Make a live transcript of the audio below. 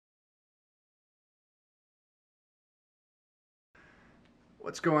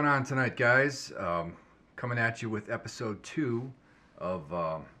What's going on tonight, guys? Coming at you with episode 2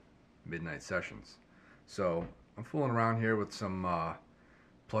 of Midnight Sessions. So I'm fooling around here with some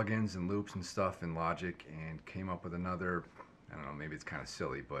plugins and loops and stuff in Logic, and came up with another, I don't know, maybe it's kind of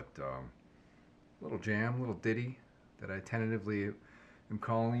silly, but little jam, little ditty that I tentatively am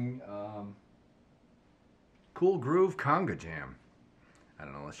calling Cool Groove Conga Jam. I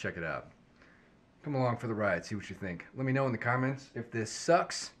don't know, let's check it out. Come along for the ride, see what you think. Let me know in the comments if this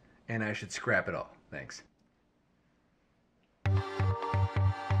sucks and I should scrap it all. Thanks.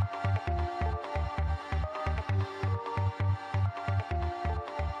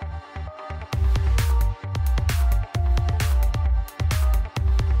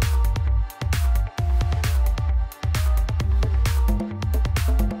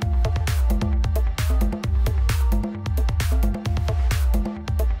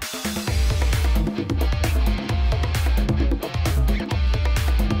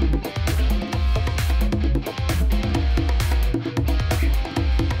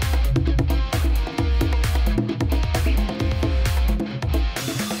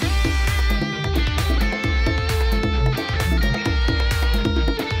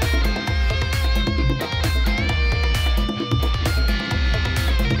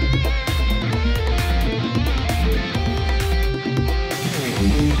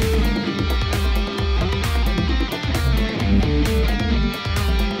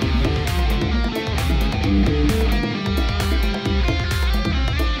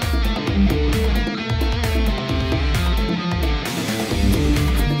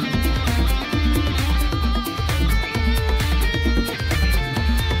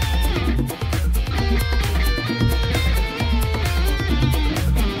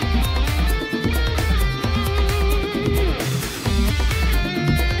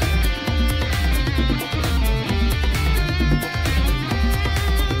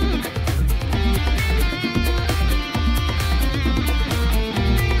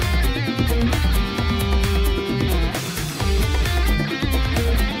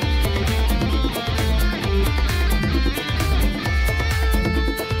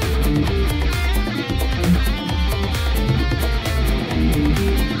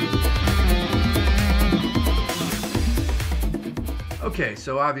 Okay,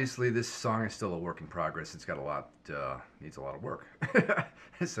 so obviously this song is still a work in progress. It's got a lot, needs a lot of work,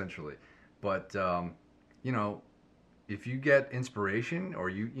 essentially. But, you know, if you get inspiration or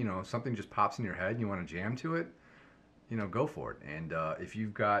you know, something just pops in your head and you want to jam to it, you know, go for it. And if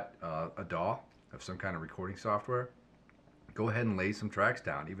you've got a DAW of some kind of recording software, go ahead and lay some tracks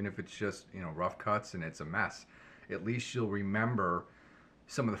down, even if it's just, you know, rough cuts and it's a mess. At least you'll remember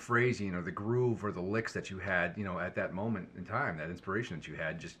some of the phrasing or the groove or the licks that you had, you know, at that moment in time, that inspiration that you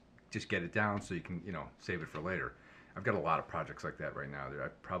had. Just get it down so you can, you know, save it for later. I've got a lot of projects like that right now. I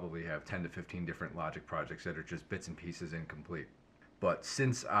probably have 10 to 15 different Logic projects that are just bits and pieces incomplete. But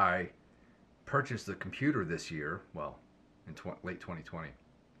since I purchased the computer this year, well, in late 2020,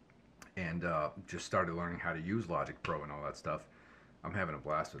 and just started learning how to use Logic Pro and all that stuff, I'm having a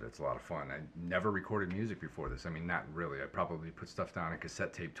blast with it. It's a lot of fun. I never recorded music before this. I mean, not really. I probably put stuff down on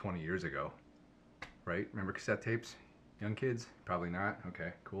cassette tape 20 years ago. Right? Remember cassette tapes? Young kids? Probably not.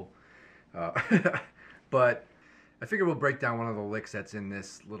 Okay, cool. But I figure we'll break down one of the licks that's in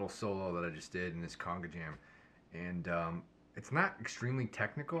this little solo that I just did in this Conga Jam. And it's not extremely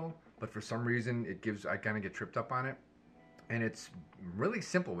technical, but for some reason I kind of get tripped up on it. And it's really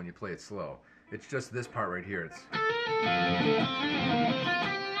simple when you play it slow. It's just this part right here.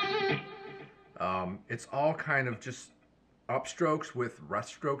 It's all kind of just upstrokes with rest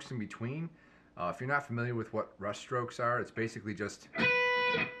strokes in between. If you're not familiar with what rest strokes are, it's basically just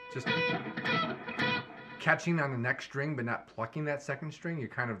catching on the next string but not plucking that second string. You're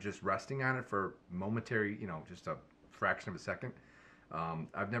kind of just resting on it for momentary, you know, just a fraction of a second.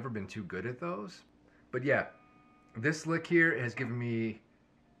 I've never been too good at those. But yeah, this lick here has given me,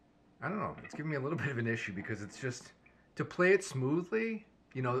 I don't know, it's giving me a little bit of an issue because it's just, to play it smoothly,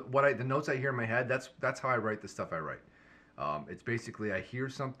 you know, the notes I hear in my head, that's how I write the stuff I write. It's basically, I hear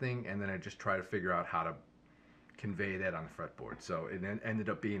something and then I just try to figure out how to convey that on the fretboard. So it then ended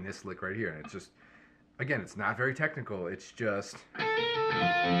up being this lick right here, and it's just, again, it's not very technical, it's just,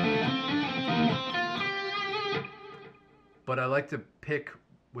 but I like to pick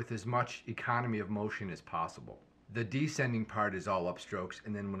with as much economy of motion as possible. The descending part is all upstrokes,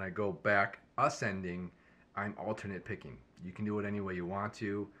 and then when I go back ascending, I'm alternate picking. You can do it any way you want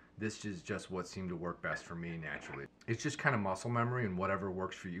to. This is just what seemed to work best for me naturally. It's just kind of muscle memory, and whatever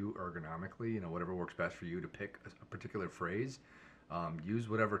works for you ergonomically, you know, whatever works best for you to pick a particular phrase, use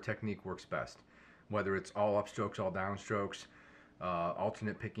whatever technique works best. Whether it's all upstrokes, all downstrokes,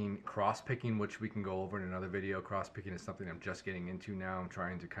 alternate picking, cross picking, which we can go over in another video. Cross picking is something I'm just getting into now. I'm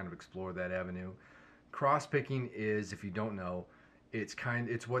trying to kind of explore that avenue. Cross picking is, if you don't know, it's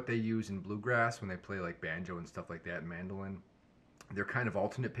what they use in bluegrass when they play like banjo and stuff like that, and mandolin. They're kind of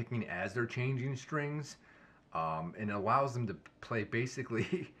alternate picking as they're changing strings, and it allows them to play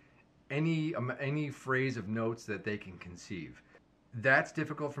basically any phrase of notes that they can conceive. That's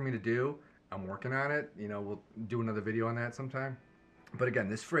difficult for me to do. I'm working on it. You know, we'll do another video on that sometime. But again,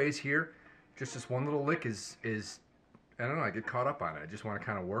 this phrase here, just this one little lick is I don't know, I get caught up on it. I just want to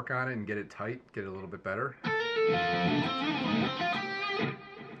kind of work on it and get it tight, get it a little bit better.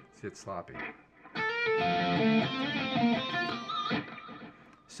 See, it's sloppy.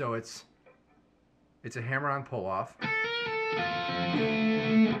 So it's a hammer-on pull-off,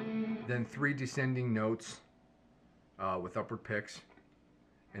 then 3 descending notes with upward picks,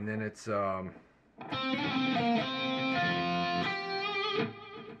 and then it's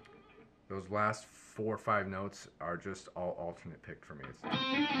those last 4 or 5 notes are just all alternate picked for me.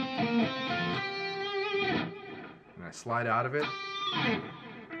 And I slide out of it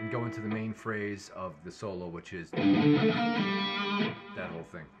and go into the main phrase of the solo, which is that whole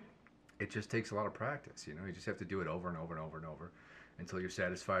thing. It just takes a lot of practice, you know. You just have to do it over and over and over and over until you're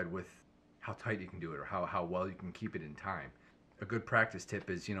satisfied with how tight you can do it or how well you can keep it in time. A good practice tip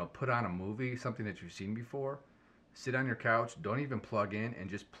is, you know, put on a movie, something that you've seen before, sit on your couch, don't even plug in, and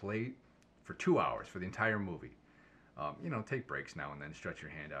just play for 2 hours for the entire movie. You know, take breaks now and then, stretch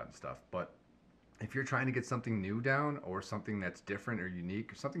your hand out and stuff. But if you're trying to get something new down or something that's different or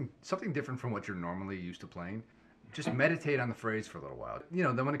unique, or something different from what you're normally used to playing, just meditate on the phrase for a little while. You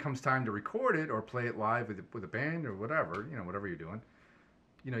know, then when it comes time to record it or play it live with a band or whatever, you know, whatever you're doing,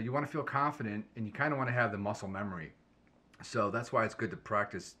 you know, you want to feel confident and you kind of want to have the muscle memory. So that's why it's good to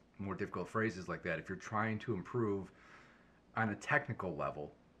practice more difficult phrases like that. If you're trying to improve on a technical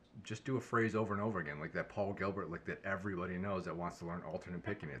level, just do a phrase over and over again, like that Paul Gilbert lick that everybody knows that wants to learn alternate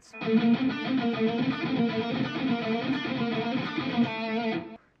picking. It's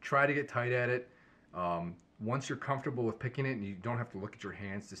try to get tight at it. Once you're comfortable with picking it and you don't have to look at your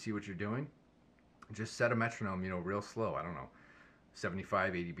hands to see what you're doing, just set a metronome, you know, real slow. I don't know,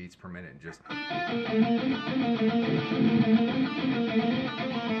 75, 80 beats per minute, and just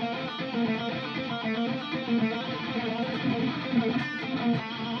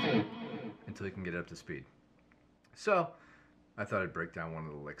until you can get it up to speed. So I thought I'd break down one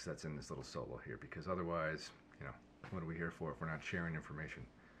of the licks that's in this little solo here, because otherwise, you know, what are we here for if we're not sharing information?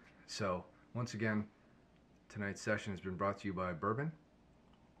 So once again, tonight's session has been brought to you by Bourbon.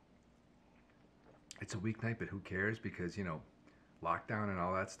 It's a weeknight, but who cares? Because, you know, lockdown and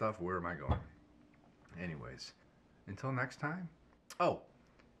all that stuff, where am I going? Anyways, until next time. Oh,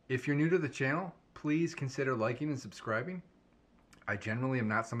 if you're new to the channel, please consider liking and subscribing. I generally am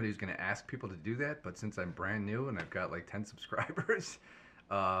not somebody who's going to ask people to do that, but since I'm brand new and I've got like 10 subscribers,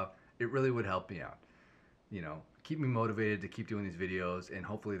 it really would help me out. You know, keep me motivated to keep doing these videos, and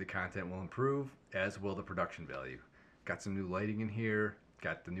hopefully the content will improve, as will the production value. Got some new lighting in here,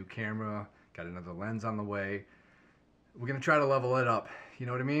 got the new camera, got another lens on the way. We're going to try to level it up, you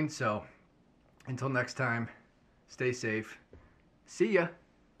know what I mean? So until next time, stay safe. See ya.